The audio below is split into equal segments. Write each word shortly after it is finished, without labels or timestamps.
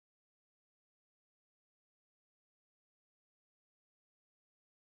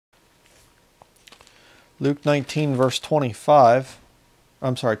Luke 19 verse 25.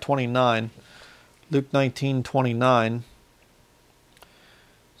 I'm sorry, 29. Luke 19:29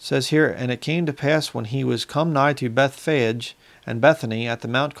 says here, "And it came to pass when he was come nigh to Bethphage and Bethany at the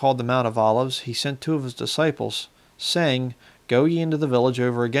mount called the Mount of Olives, he sent two of his disciples, saying, Go ye into the village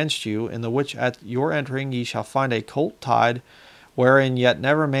over against you, in the which at your entering ye shall find a colt tied, wherein yet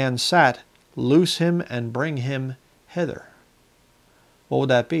never man sat. Loose him and bring him hither." What would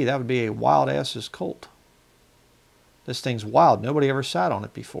that be? That would be a wild ass's colt. This thing's wild. Nobody ever sat on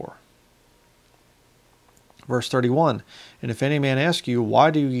it before. Verse 31, "And if any man ask you,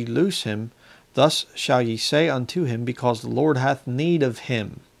 Why do ye loose him? Thus shall ye say unto him, Because the Lord hath need of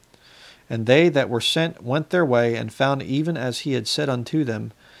him. And they that were sent went their way, and found even as he had said unto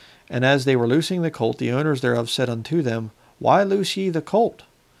them. And as they were loosing the colt, the owners thereof said unto them, Why loose ye the colt?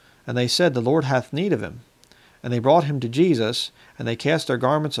 And they said, The Lord hath need of him. And they brought him to Jesus, and they cast their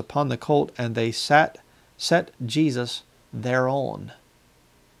garments upon the colt, and they set Jesus thereon."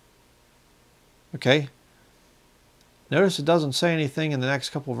 Okay? Notice it doesn't say anything in the next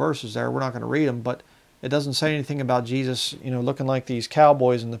couple of verses there. We're not going to read them, but it doesn't say anything about Jesus, looking like these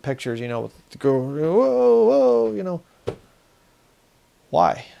cowboys in the pictures, with the go, whoa, whoa,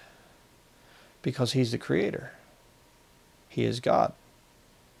 Why? Because he's the creator. He is God.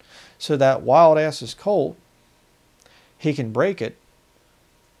 So that wild ass's colt, he can break it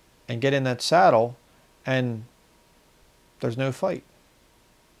and get in that saddle, and there's no fight.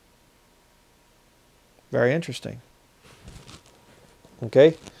 Very interesting.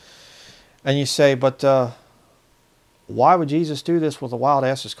 Okay? And you say, but why would Jesus do this with a wild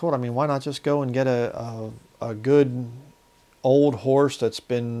ass's colt? I mean, why not just go and get a good old horse that's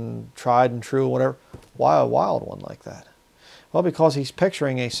been tried and true, whatever? Why a wild one like that? Well, because he's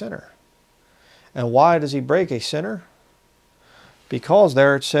picturing a sinner. And why does he break a sinner? Because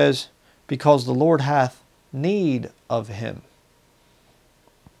there it says, because the Lord hath need of him.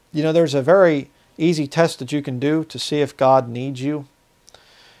 There's a very easy test that you can do to see if God needs you.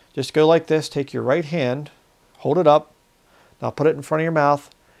 Just go like this. Take your right hand, hold it up, now put it in front of your mouth,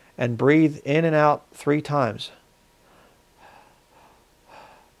 and breathe in and out 3 times.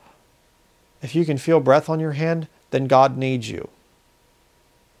 If you can feel breath on your hand, then God needs you.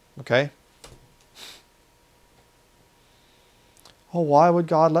 Okay? Oh, why would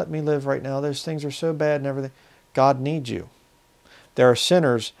God let me live right now? Those things are so bad and everything. God needs you. There are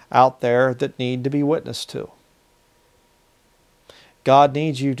sinners out there that need to be witnessed to. God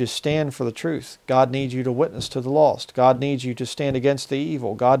needs you to stand for the truth. God needs you to witness to the lost. God needs you to stand against the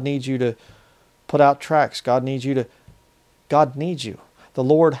evil. God needs you to put out tracts. God needs you. The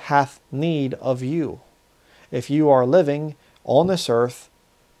Lord hath need of you. If you are living on this earth,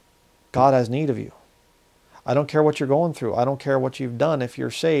 God has need of you. I don't care what you're going through. I don't care what you've done. If you're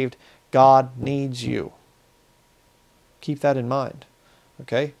saved, God needs you. Keep that in mind.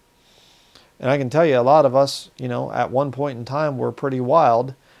 Okay? And I can tell you, a lot of us, at one point in time, were pretty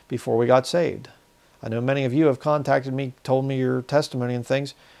wild before we got saved. I know many of you have contacted me, told me your testimony and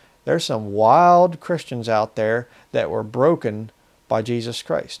things. There's some wild Christians out there that were broken by Jesus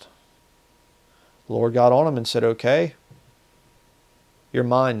Christ. The Lord got on them and said, okay, you're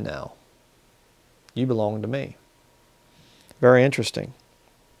mine now. You belong to me. Very interesting.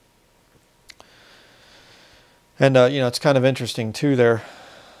 And, it's kind of interesting, too, there.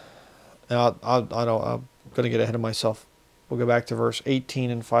 Now, I'm going to get ahead of myself. We'll go back to verse 18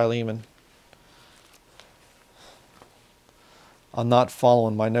 in Philemon. I'm not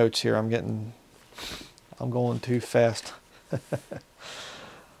following my notes here. I'm going too fast.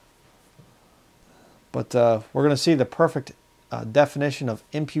 But we're going to see the perfect definition of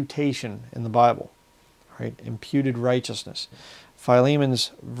imputation in the Bible. Right? Imputed righteousness. Philemon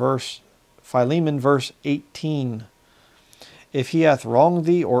verse 18. If he hath wronged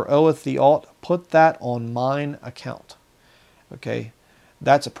thee or oweth thee aught, put that on mine account. Okay?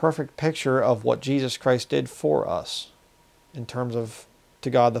 That's a perfect picture of what Jesus Christ did for us in terms of to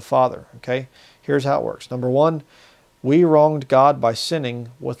God the Father. Okay? Here's how it works. Number 1, we wronged God by sinning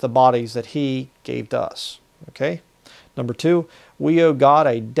with the bodies that he gave to us. Okay? Number 2, we owe God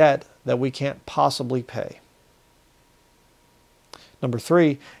a debt that we can't possibly pay. Number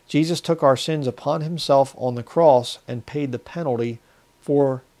 3, Jesus took our sins upon himself on the cross and paid the penalty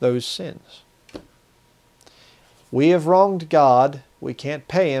for those sins. We have wronged God. We can't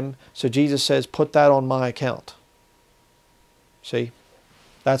pay him. So Jesus says, put that on my account. See?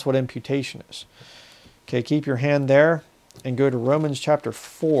 That's what imputation is. Okay, keep your hand there and go to Romans chapter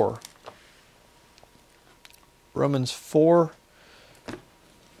 4. Romans 4,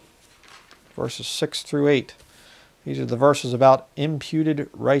 verses 6 through 8. These are the verses about imputed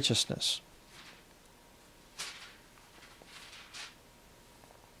righteousness.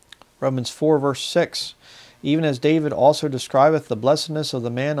 Romans 4 verse 6. Even as David also describeth the blessedness of the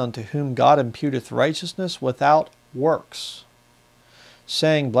man unto whom God imputeth righteousness without works,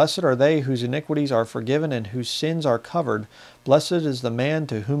 saying, Blessed are they whose iniquities are forgiven and whose sins are covered. Blessed is the man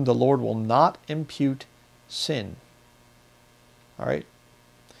to whom the Lord will not impute sin. All right?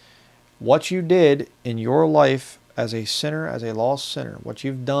 What you did in your life as a sinner, as a lost sinner, what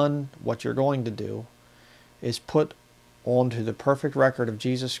you've done, what you're going to do, is put onto the perfect record of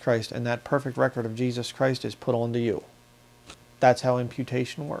Jesus Christ, and that perfect record of Jesus Christ is put onto you. That's how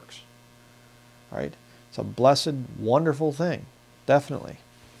imputation works. All right? It's a blessed, wonderful thing. Definitely.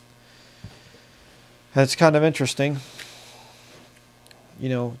 And it's kind of interesting, you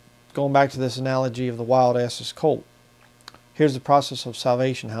know, going back to this analogy of the wild ass's colt. Here's the process of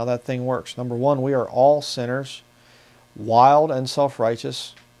salvation, how that thing works. Number one, we are all sinners, wild and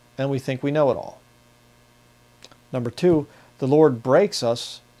self-righteous, and we think we know it all. Number two, the Lord breaks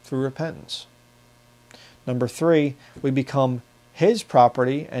us through repentance. Number three, we become His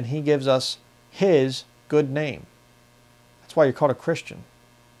property, and He gives us His good name. That's why you're called a Christian,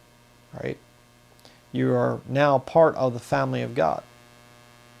 right? You are now part of the family of God.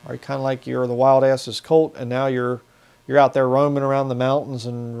 Right? Kind of like you're the wild ass's colt, and now you're out there roaming around the mountains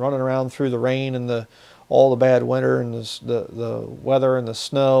and running around through the rain and all the bad winter and the weather and the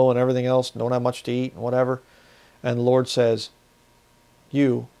snow and everything else, and don't have much to eat and whatever. And the Lord says,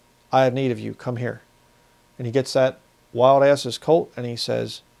 you, I have need of you, come here. And He gets that wild ass's colt and He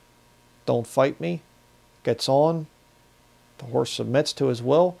says, don't fight me. Gets on. The horse submits to His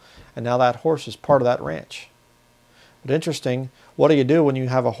will, and now that horse is part of that ranch. But interesting, what do you do when you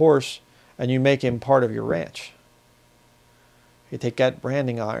have a horse and you make him part of your ranch? You take that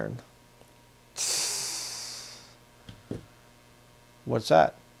branding iron. What's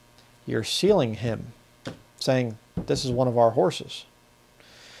that? You're sealing him, saying, this is one of our horses.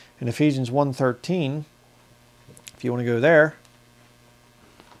 In Ephesians 1:13, if you want to go there,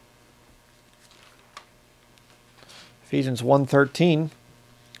 Ephesians 1:13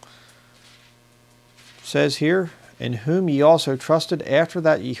 says here, in whom ye also trusted after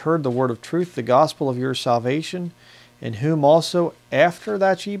that ye heard the word of truth, the gospel of your salvation, in whom also after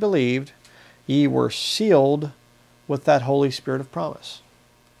that ye believed, ye were sealed with that Holy Spirit of promise.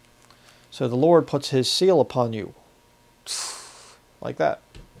 So the Lord puts His seal upon you. Like that.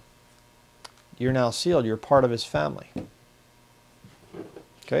 You're now sealed. You're part of His family.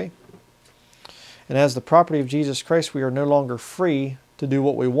 Okay? And as the property of Jesus Christ, we are no longer free to do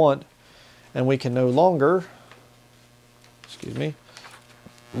what we want, and we can no longer,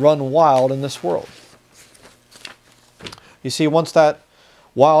 run wild in this world. You see, once that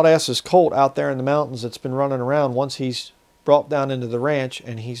wild ass's colt out there in the mountains that's been running around, once he's brought down into the ranch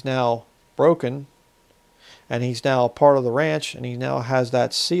and he's now broken, and he's now a part of the ranch, and he now has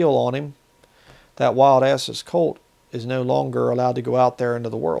that seal on him, that wild ass's colt is no longer allowed to go out there into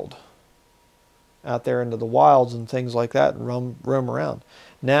the world, out there into the wilds and things like that, and roam around.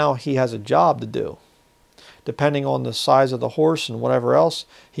 Now he has a job to do. Depending on the size of the horse and whatever else,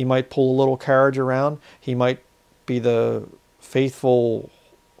 he might pull a little carriage around. He might be the faithful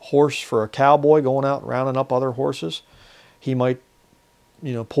horse for a cowboy going out and rounding up other horses. He might,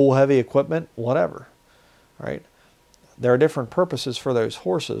 pull heavy equipment, whatever. Right? There are different purposes for those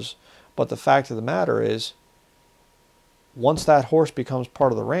horses, but the fact of the matter is, once that horse becomes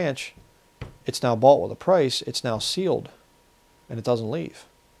part of the ranch, it's now bought with a price, it's now sealed, and it doesn't leave.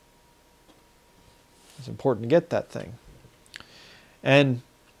 It's important to get that thing. And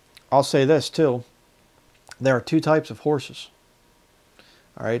I'll say this too, there are two types of horses.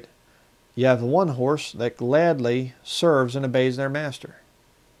 All right? You have the one horse that gladly serves and obeys their master,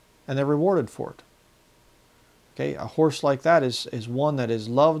 and they're rewarded for it. Okay, a horse like that is one that is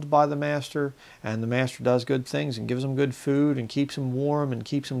loved by the master, and the master does good things and gives them good food and keeps them warm and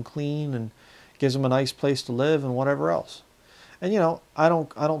keeps them clean and gives them a nice place to live and whatever else. And I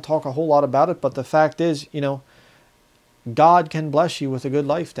don't talk a whole lot about it, but the fact is, God can bless you with a good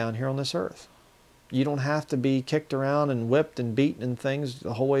life down here on this earth. You don't have to be kicked around and whipped and beaten and things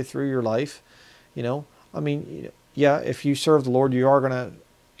the whole way through your life. Yeah, if you serve the Lord, you are going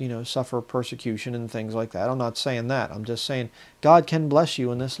to suffer persecution and things like that. I'm not saying that. I'm just saying God can bless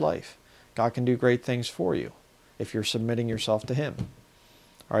you in this life. God can do great things for you if you're submitting yourself to Him.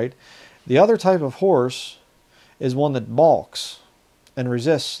 All right? The other type of horse is one that balks and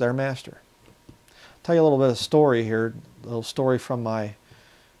resists their master. I'll tell you a little bit of story here, a little story from my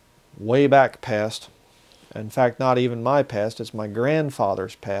way back past. In fact, not even my past, it's my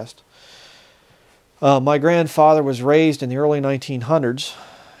grandfather's past. My grandfather was raised in the early 1900s.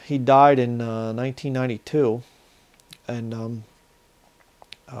 He died in 1992, and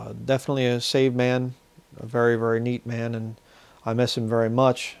Definitely a saved man, a very, very neat man, and I miss him very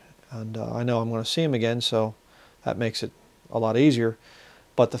much. And I know I'm going to see him again, so that makes it a lot easier.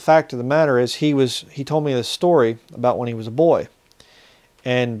 But the fact of the matter is, he told me this story about when he was a boy.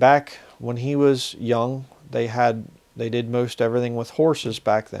 And back when he was young, they did most everything with horses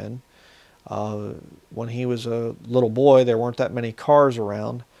back then. When he was a little boy, there weren't that many cars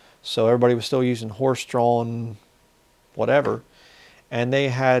around, so everybody was still using horse-drawn whatever. And they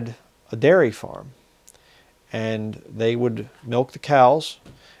had a dairy farm, and they would milk the cows,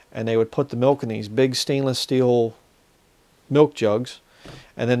 and they would put the milk in these big stainless steel milk jugs,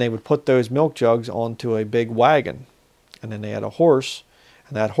 and then they would put those milk jugs onto a big wagon, and then they had a horse,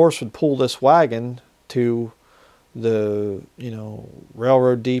 and that horse would pull this wagon to the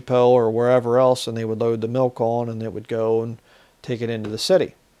railroad depot or wherever else, and they would load the milk on, and it would go and take it into the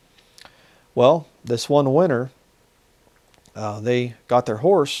city. Well, this one winter, they got their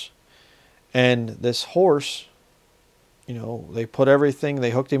horse, and this horse, they put everything,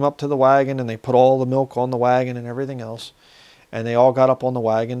 they hooked him up to the wagon, and they put all the milk on the wagon and everything else, and they all got up on the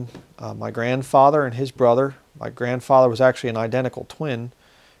wagon. My grandfather and his brother. My grandfather was actually an identical twin.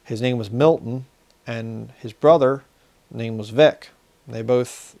 His name was Milton, and his brother name was Vic. They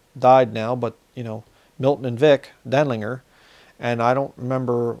both died now, but Milton and Vic Denlinger, and I don't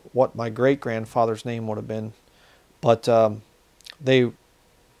remember what my great-grandfather's name would have been, but they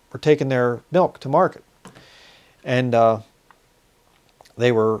were taking their milk to market, and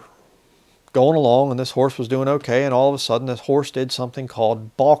they were going along, and this horse was doing okay, and all of a sudden this horse did something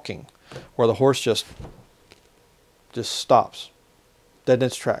called balking, where the horse just stops dead in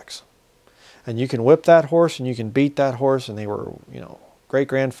its tracks. And you can whip that horse, and you can beat that horse, and they were,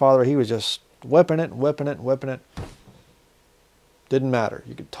 great-grandfather, he was just whipping it and whipping it and whipping it. Didn't matter.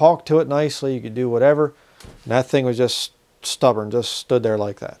 You could talk to it nicely, you could do whatever, and that thing was just stubborn, just stood there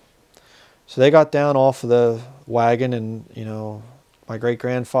like that. So they got down off of the wagon, and, my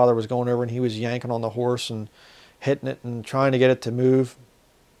great-grandfather was going over, and he was yanking on the horse and hitting it and trying to get it to move.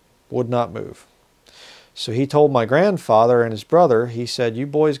 Would not move. So he told my grandfather and his brother, he said, "You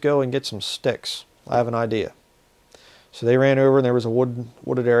boys go and get some sticks. I have an idea." So they ran over, and there was a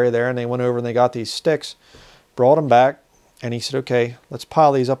wooded area there, and they went over and they got these sticks, brought them back, and he said, "Okay, let's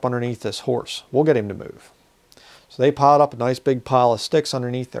pile these up underneath this horse. We'll get him to move." So they piled up a nice big pile of sticks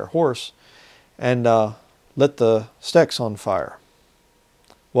underneath their horse and lit the sticks on fire.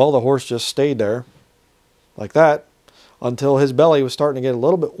 Well, the horse just stayed there like that until his belly was starting to get a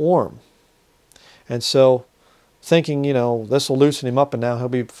little bit warm. And so, thinking, this will loosen him up and now he'll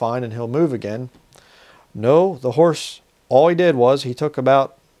be fine and he'll move again. No, the horse, all he did was he took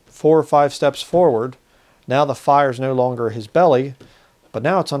about 4 or 5 steps forward. Now the fire's no longer his belly, but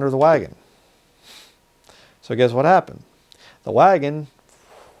now it's under the wagon. So guess what happened? The wagon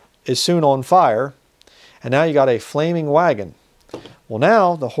is soon on fire, and now you got a flaming wagon. Well,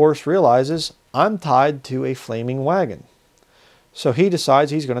 now the horse realizes, I'm tied to a flaming wagon. So he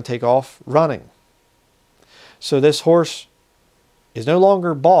decides he's going to take off running. So this horse is no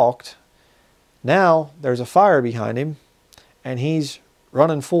longer balked. Now there's a fire behind him, and he's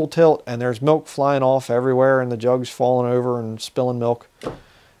running full tilt, and there's milk flying off everywhere, and the jug's falling over and spilling milk,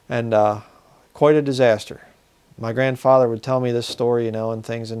 and quite a disaster. My grandfather would tell me this story, and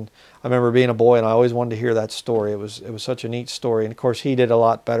things, and I remember being a boy, and I always wanted to hear that story. It was such a neat story, and of course he did a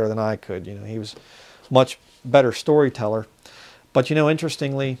lot better than I could. He was a much better storyteller. But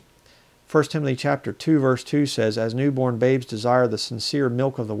interestingly, 1 Timothy chapter 2 verse 2 says, "As newborn babes desire the sincere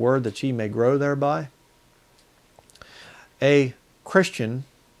milk of the word, that ye may grow thereby." A Christian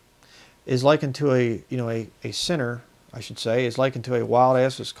is likened to a sinner, I should say, is likened to a wild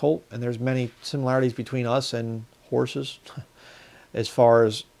ass's colt, and there's many similarities between us and horses as far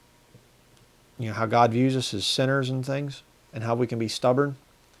as how God views us as sinners and things, and how we can be stubborn.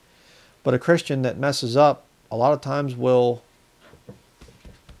 But a Christian that messes up a lot of times will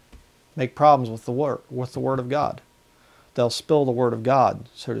make problems with the word of God. They'll spill the word of God,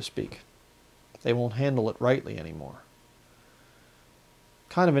 so to speak. They won't handle it rightly anymore.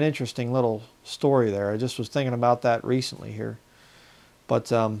 Kind of an interesting little story there. I just was thinking about that recently here. But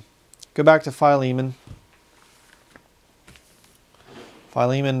go back to Philemon.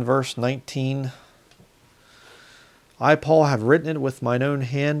 Philemon verse 19. "I, Paul, have written it with mine own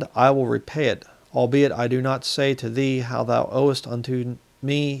hand. I will repay it, albeit I do not say to thee how thou owest unto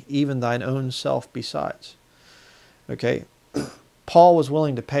me, even thine own self besides." Okay, Paul was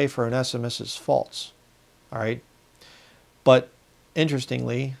willing to pay for Onesimus's faults. All right, but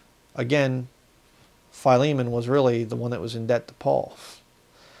interestingly, again, Philemon was really the one that was in debt to Paul.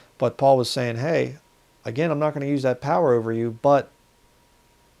 But Paul was saying, hey, again, I'm not going to use that power over you, but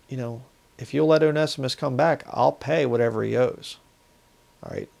if you'll let Onesimus come back, I'll pay whatever he owes.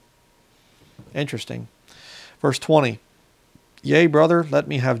 All right. Interesting. Verse 20. Yea, brother, let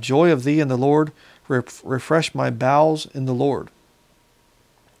me have joy of thee in the Lord. Refresh my bowels in the Lord.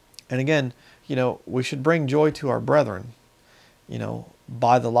 And again, we should bring joy to our brethren,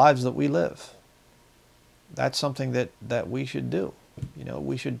 by the lives that we live. That's something that we should do.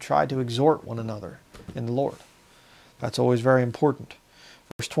 We should try to exhort one another in the Lord. That's always very important.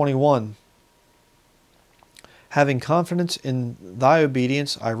 Verse 21. Having confidence in thy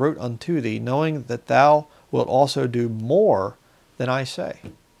obedience, I wrote unto thee, knowing that thou wilt also do more than I say.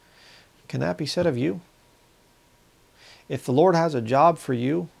 Can that be said of you? If the Lord has a job for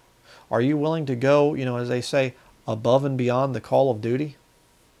you, are you willing to go, as they say, above and beyond the call of duty?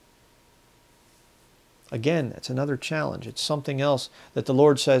 Again, it's another challenge. It's something else that the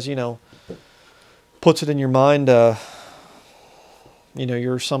Lord says, puts it in your mind.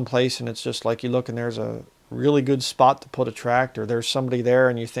 You're someplace and it's just like you look and there's a really good spot to put a tract, or there's somebody there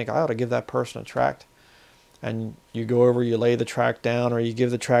and you think, I ought to give that person a tract. And you go over, you lay the tract down, or you give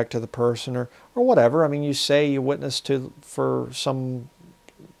the tract to the person, or whatever. I mean, you say you witness for some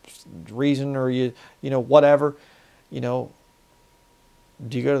reason, or whatever. Do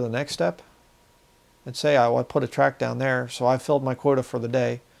you go to the next step and say, I put a tract down there, so I filled my quota for the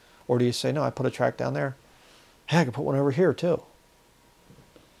day? Or do you say, no, I put a tract down there. Hey, I can put one over here too.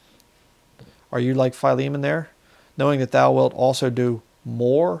 Are you like Philemon there, knowing that thou wilt also do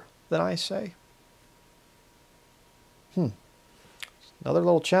more than I say? Another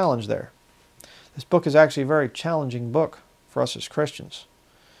little challenge there. This book is actually a very challenging book for us as Christians.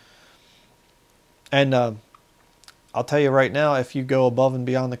 And I'll tell you right now, if you go above and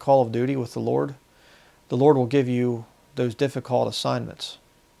beyond the call of duty with the Lord will give you those difficult assignments.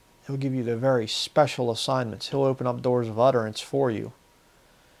 He'll give you the very special assignments. He'll open up doors of utterance for you.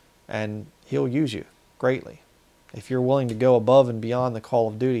 And He'll use you greatly if you're willing to go above and beyond the call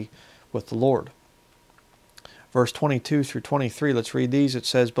of duty with the Lord. Verse 22 through 23, let's read these. It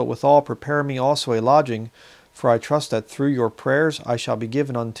says, But withal prepare me also a lodging, for I trust that through your prayers I shall be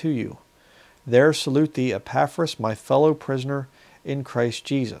given unto you. There salute thee Epaphras, my fellow prisoner in Christ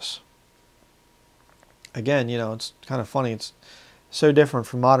Jesus. Again, it's kind of funny. It's so different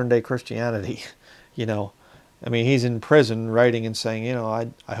from modern day Christianity. I mean, he's in prison writing and saying,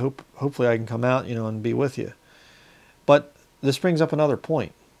 I hopefully I can come out, and be with you. But this brings up another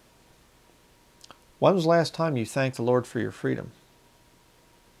point. When was the last time you thanked the Lord for your freedom?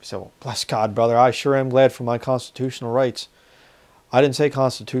 You say, well, bless God, brother, I sure am glad for my constitutional rights. I didn't say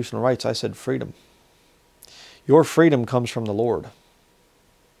constitutional rights, I said freedom. Your freedom comes from the Lord.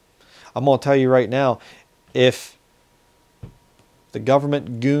 I'm going to tell you right now, if the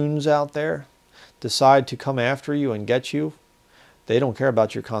government goons out there decide to come after you and get you, they don't care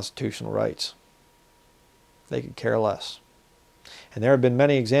about your constitutional rights. They could care less. And there have been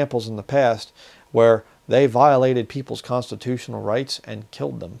many examples in the past where they violated people's constitutional rights and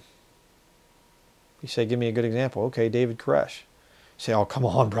killed them. You say, give me a good example. Okay, David Koresh. You say, oh, come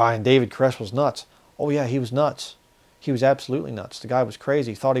on, Brian, David Koresh was nuts. Oh, yeah, he was nuts. He was absolutely nuts. The guy was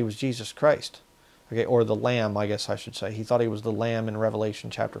crazy. He thought he was Jesus Christ. Okay, or the Lamb, I guess I should say. He thought he was the Lamb in Revelation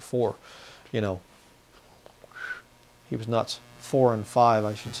chapter 4. He was nuts. 4 and 5,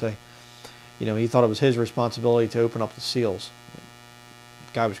 I should say. He thought it was his responsibility to open up the seals.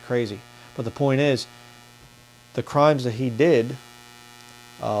 The guy was crazy. But the point is, the crimes that he did,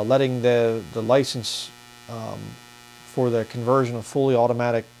 letting the license for the conversion of fully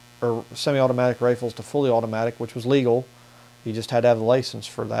automatic or semi-automatic rifles to fully automatic, which was legal, he just had to have the license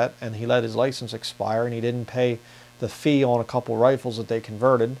for that, and he let his license expire, and he didn't pay the fee on a couple rifles that they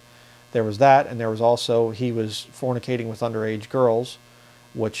converted. There was that, and there was also, he was fornicating with underage girls,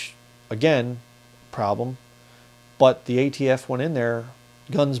 which, again, problem. But the ATF went in there,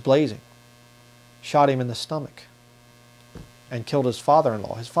 guns blazing, shot him in the stomach, and killed his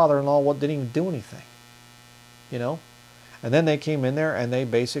father-in-law. His father-in-law didn't even do anything, And then they came in there and they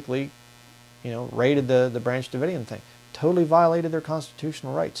basically, raided the Branch Davidian thing. Totally violated their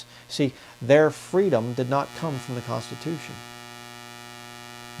constitutional rights. See, their freedom did not come from the Constitution.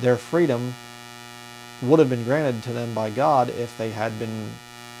 Their freedom would have been granted to them by God if they had been,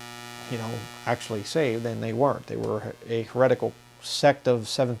 actually saved, and they weren't. They were a heretical sect of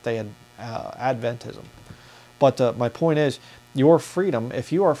Seventh-day Adventism. But my point is, your freedom,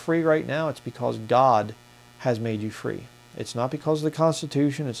 if you are free right now, it's because God has made you free. It's not because of the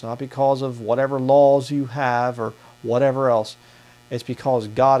Constitution. It's not because of whatever laws you have or whatever else. It's because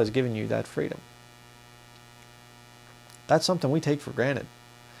God has given you that freedom. That's something we take for granted.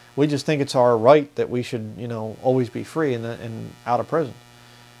 We just think it's our right that we should, always be free and out of prison.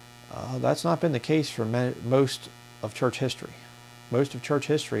 That's not been the case for most of church history. Most of church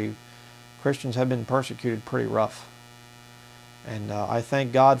history, Christians have been persecuted pretty rough. And I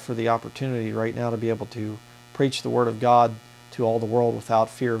thank God for the opportunity right now to be able to preach the Word of God to all the world without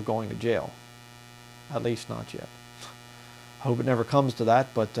fear of going to jail. At least not yet. I hope it never comes to that,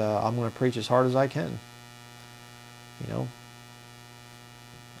 but I'm going to preach as hard as I can. You know,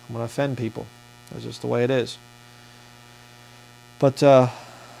 I'm going to offend people. That's just the way it is. But let's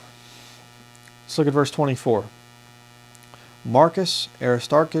look at verse 24. Marcus,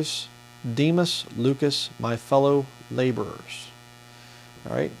 Aristarchus, Demas, Lucas, my fellow laborers.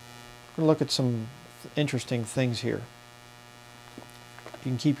 All right, we're going to look at some interesting things here. You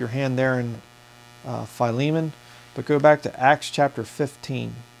can keep your hand there in Philemon, but go back to Acts chapter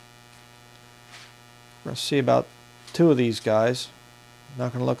 15. We're going to see about two of these guys. I'm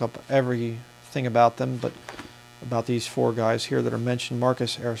not going to look up everything about them, but about these four guys here that are mentioned: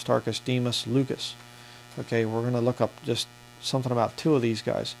 Marcus, Aristarchus, Demas, Lucas. Okay, we're going to look up just something about two of these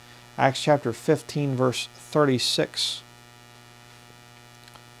guys. Acts chapter 15, verse 36.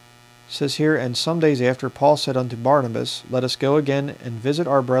 It says here, and some days after, Paul said unto Barnabas, let us go again and visit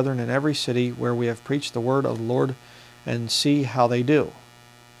our brethren in every city where we have preached the word of the Lord, and see how they do.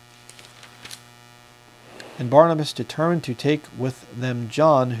 And Barnabas determined to take with them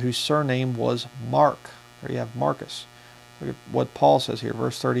John, whose surname was Mark. There you have Marcus. Look at what Paul says here,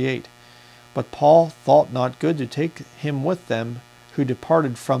 verse 38. But Paul thought not good to take him with them, who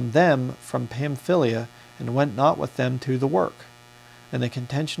departed from them from Pamphylia, and went not with them to the work. And the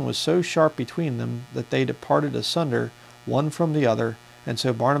contention was so sharp between them, that they departed asunder, one from the other. And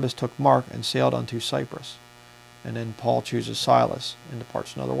so Barnabas took Mark, and sailed unto Cyprus. And then Paul chooses Silas, and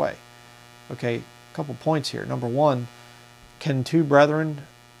departs another way. Okay, a couple points here. Number one, can two brethren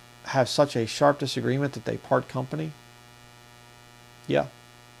have such a sharp disagreement that they part company? Yeah.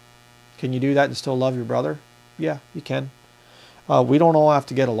 Can you do that and still love your brother? Yeah, you can. We don't all have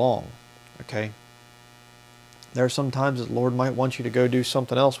to get along, okay? There are some times that the Lord might want you to go do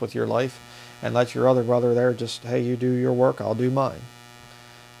something else with your life, and let your other brother there just, hey, you do your work, I'll do mine.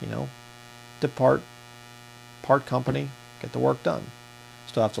 You know, depart, part company, get the work done.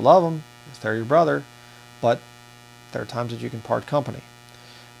 Still have to love them if they're your brother, but there are times that you can part company.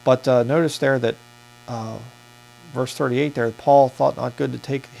 But notice there that verse 38 there, Paul thought not good to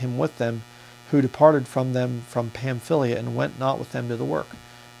take him with them, who departed from them from Pamphylia, and went not with them to the work.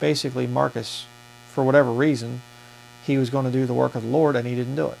 Basically, Marcus, for whatever reason, he was going to do the work of the Lord, and he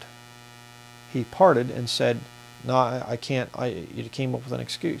didn't do it. He parted and said, no, I can't. You came up with an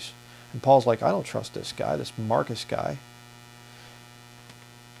excuse. And Paul's like, I don't trust this guy, this Marcus guy.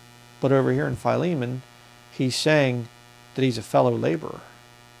 But over here in Philemon, he's saying that he's a fellow laborer.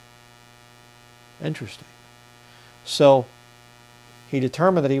 Interesting. So he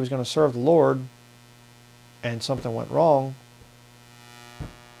determined that he was going to serve the Lord, and something went wrong,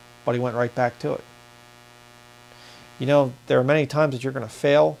 but he went right back to it. You know, there are many times that you're going to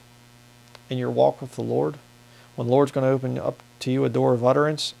fail in your walk with the Lord, when the Lord's going to open up to you a door of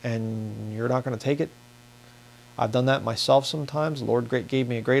utterance and you're not going to take it. I've done that myself sometimes. The Lord gave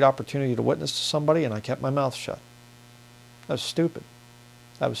me a great opportunity to witness to somebody, and I kept my mouth shut. That was stupid.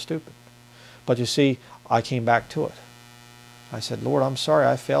 That was stupid. But you see, I came back to it. I said, Lord, I'm sorry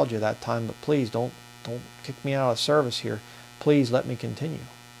I failed you that time, but please don't kick me out of service here. Please let me continue.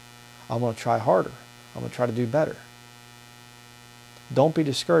 I'm going to try harder. I'm going to try to do better. Don't be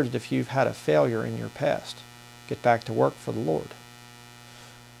discouraged if you've had a failure in your past. Get back to work for the Lord.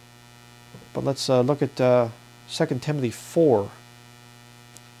 But let's look at 2 Timothy 4.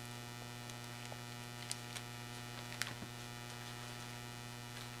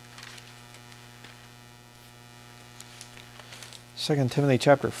 Second Timothy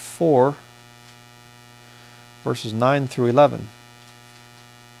chapter 4, verses 9 through 11.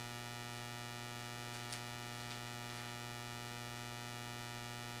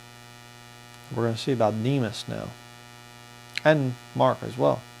 We're going to see about Demas now, and Mark as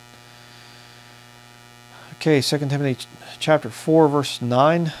well. Okay, 2 Timothy chapter 4, verse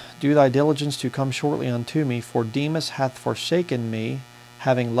 9. Do thy diligence to come shortly unto me, for Demas hath forsaken me,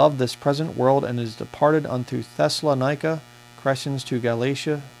 having loved this present world, and is departed unto Thessalonica, Crescens to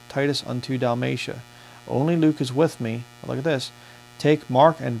Galatia, Titus unto Dalmatia. Only Luke is with me. Look at this. Take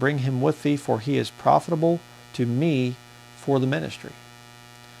Mark and bring him with thee, for he is profitable to me for the ministry.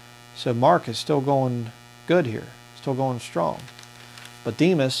 So Mark is still going good here, still going strong. But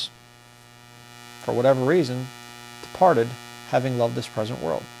Demas, for whatever reason, departed, having loved this present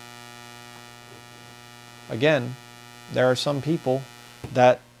world. Again, there are some people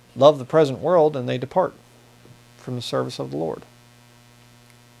that love the present world and they depart from the service of the Lord.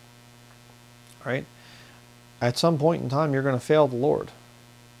 right? At some point in time, you're going to fail the Lord,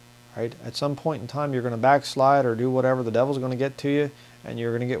 right? At some point in time, you're going to backslide or do whatever. The devil's going to get to you, and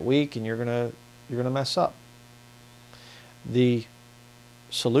you're going to get weak, and you're going to mess up. The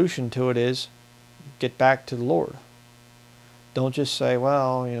solution to it is get back to the Lord. Don't just say,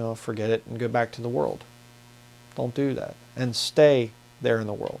 well, you know, forget it and go back to the world. Don't do that. And stay there in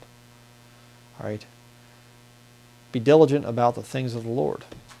the world. All right? Be diligent about the things of the Lord.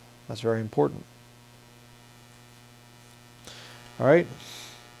 That's very important. All right?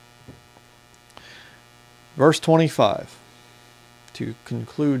 Verse 25, to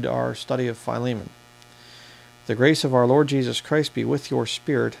conclude our study of Philemon. The grace of our Lord Jesus Christ be with your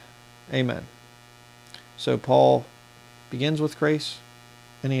spirit. Amen. So Paul begins with grace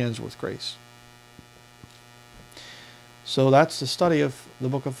and he ends with grace. So that's the study of the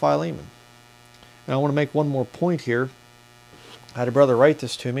book of Philemon. And I want to make one more point here. I had a brother write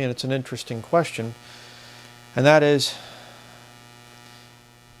this to me, and it's an interesting question. And that is,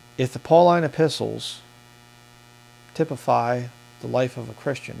 if the Pauline epistles typify the life of a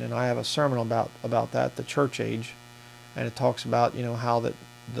Christian, and I have a sermon about that, the church age, and it talks about, you know, how that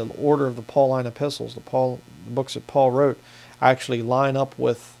the order of the Pauline epistles, the books that Paul wrote, actually line up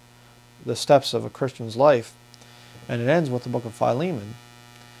with the steps of a Christian's life, and it ends with the book of Philemon.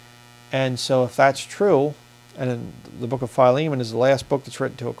 And so if that's true, and the book of Philemon is the last book that's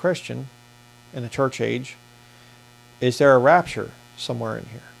written to a Christian in the church age, is there a rapture somewhere in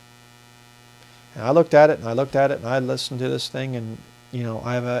here? And I looked at it, and I looked at it, and I listened to this thing, and, you know,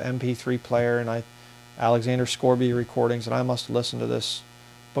 I have an MP3 player, and Alexander Scorby recordings, and I must have listened to this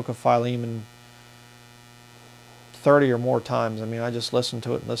book of Philemon 30 or more times. I mean, I just listened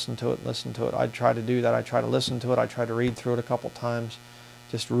to it and listened to it and listened to it. I try to do that. I try to listen to it. I try to read through it a couple times,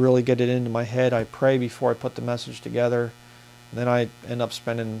 just really get it into my head. I pray before I put the message together. And then I end up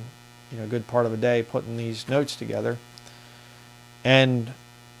spending, you know, a good part of a day putting these notes together. And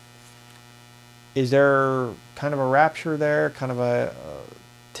is there kind of a rapture there, kind of a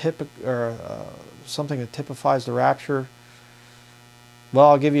something that typifies the rapture? Well,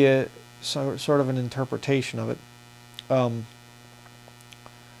 I'll give you sort of an interpretation of it.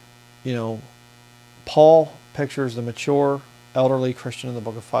 You know, Paul pictures the mature, elderly Christian in the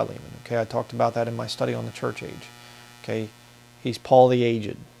book of Philemon. Okay, I talked about that in my study on the church age. Okay, he's Paul the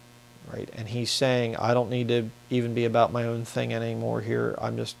aged, right? And he's saying, I don't need to even be about my own thing anymore here.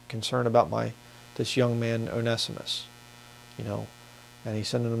 I'm just concerned about this young man Onesimus, you know, and he's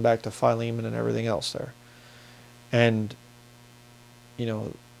sending him back to Philemon and everything else there. And, you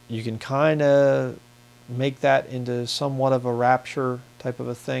know, you can kind of make that into somewhat of a rapture type of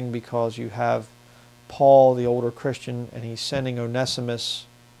a thing, because you have Paul, the older Christian, and he's sending Onesimus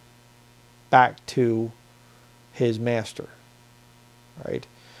back to his master, right?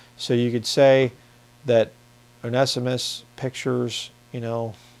 So you could say that Onesimus pictures, you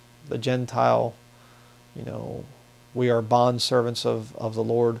know, the Gentile, you know, we are bond servants of the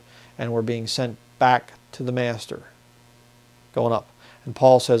Lord, and we're being sent back to the master, going up. And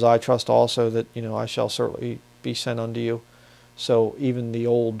Paul says, I trust also that, you know, I shall certainly be sent unto you. So even the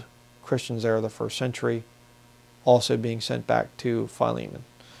old Christians there of the first century also being sent back to Philemon.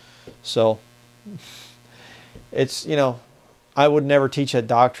 So it's, you know, I would never teach that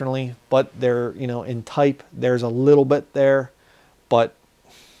doctrinally, but there, you know, in type, there's a little bit there. But,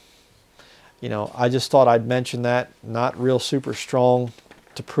 you know, I just thought I'd mention that, not real super strong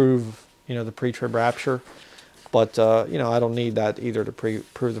to prove, you know, the pre-trib rapture. But, you know, I don't need that either to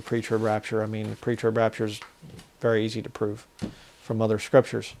prove the pre-trib rapture. I mean, the pre-trib rapture is very easy to prove from other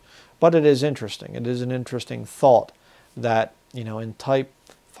scriptures. But it is interesting. It is an interesting thought that, you know, in type,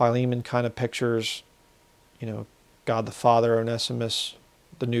 Philemon kind of pictures, you know, God the Father, Onesimus,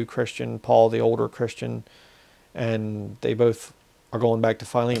 the new Christian, Paul, the older Christian, and they both are going back to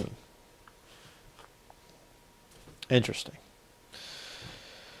Philemon. Interesting.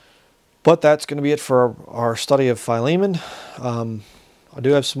 But that's going to be it for our study of Philemon. I do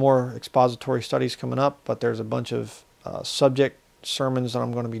have some more expository studies coming up, but there's a bunch of subject sermons that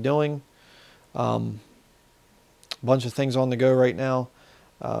I'm going to be doing. A bunch of things on the go right now.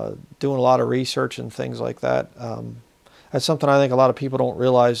 Doing a lot of research and things like that. That's something I think a lot of people don't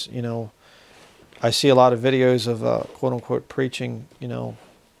realize. You know, I see a lot of videos of quote-unquote preaching, you know,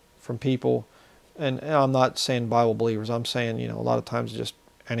 from people. And I'm not saying Bible believers. I'm saying, you know, a lot of times just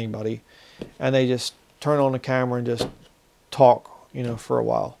anybody. And they just turn on the camera and just talk, you know, for a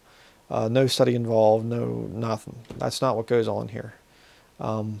while. No study involved, no nothing. That's not what goes on here.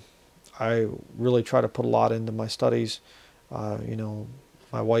 I really try to put a lot into my studies. You know,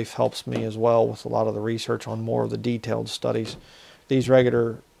 my wife helps me as well with a lot of the research on more of the detailed studies. These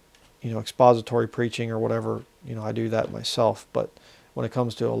regular expository preaching or whatever, I do that myself. But when it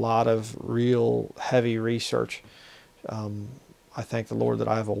comes to a lot of real heavy research, I thank the Lord that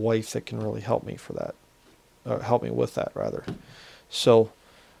I have a wife that can really help me for that, help me with that rather. So,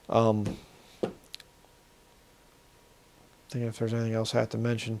 thinking if there's anything else I have to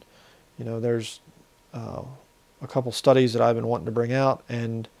mention, there's a couple studies that I've been wanting to bring out,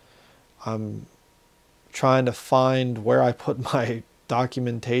 and I'm trying to find where I put my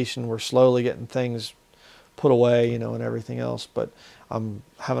documentation. We're slowly getting things put away, and everything else, but I'm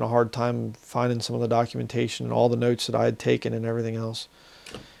having a hard time finding some of the documentation and all the notes that I had taken and everything else.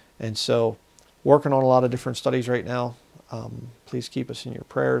 And so, working on a lot of different studies right now. Please keep us in your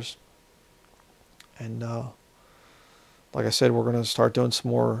prayers. And like I said, we're going to start doing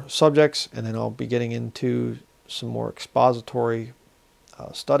some more subjects, and then I'll be getting into some more expository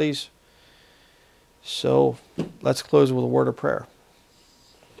studies. So let's close with a word of prayer.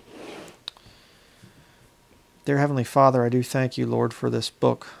 Dear Heavenly Father, I do thank you, Lord, for this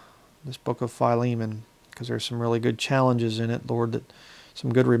book of Philemon, because there's some really good challenges in it, Lord, that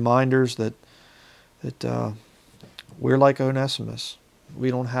some good reminders that we're like Onesimus. We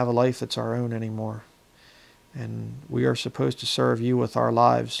don't have a life that's our own anymore. And we are supposed to serve you with our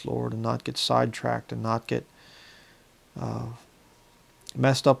lives, Lord, and not get sidetracked and not get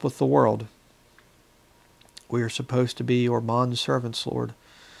messed up with the world. We are supposed to be your bond servants, Lord.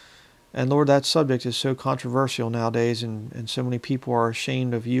 And Lord, that subject is so controversial nowadays, and so many people are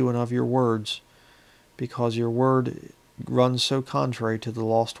ashamed of you and of your words, because your word runs so contrary to the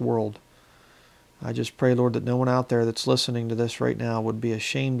lost world. I just pray, Lord, that no one out there that's listening to this right now would be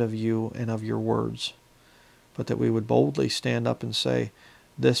ashamed of you and of your words, but that we would boldly stand up and say,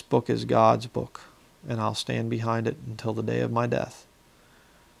 this book is God's book, and I'll stand behind it until the day of my death.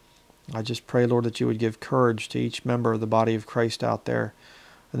 I just pray, Lord, that you would give courage to each member of the body of Christ out there,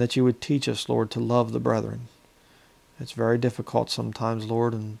 and that you would teach us, Lord, to love the brethren. It's very difficult sometimes,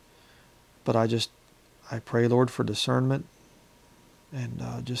 Lord, but I pray, Lord, for discernment and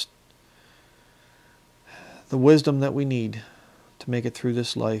just the wisdom that we need to make it through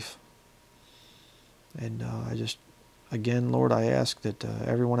this life. And again, Lord, I ask that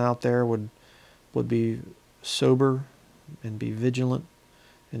everyone out there would be sober and be vigilant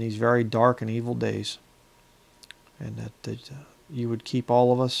in these very dark and evil days, and that you would keep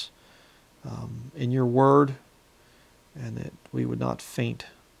all of us in your word, and that we would not faint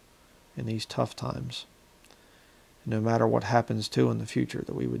in these tough times. No matter what happens too in the future,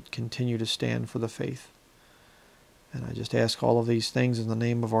 that we would continue to stand for the faith. And I just ask all of these things in the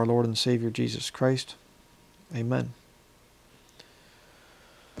name of our Lord and Savior Jesus Christ. Amen.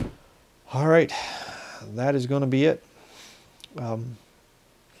 All right, that is going to be it.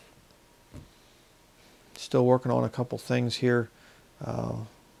 Still working on a couple things here.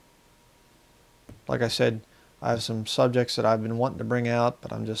 Like I said, I have some subjects that I've been wanting to bring out,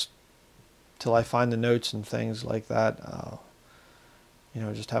 but I'm just, till I find the notes and things like that,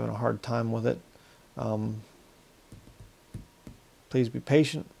 just having a hard time with it. Please be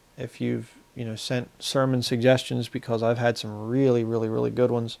patient if you've sent sermon suggestions, because I've had some really, really, really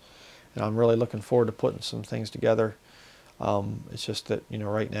good ones, and I'm really looking forward to putting some things together. It's just that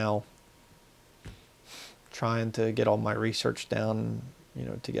right now, trying to get all my research down,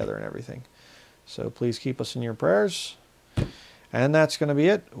 together and everything. So please keep us in your prayers. And that's going to be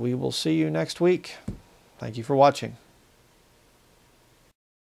it. We will see you next week. Thank you for watching.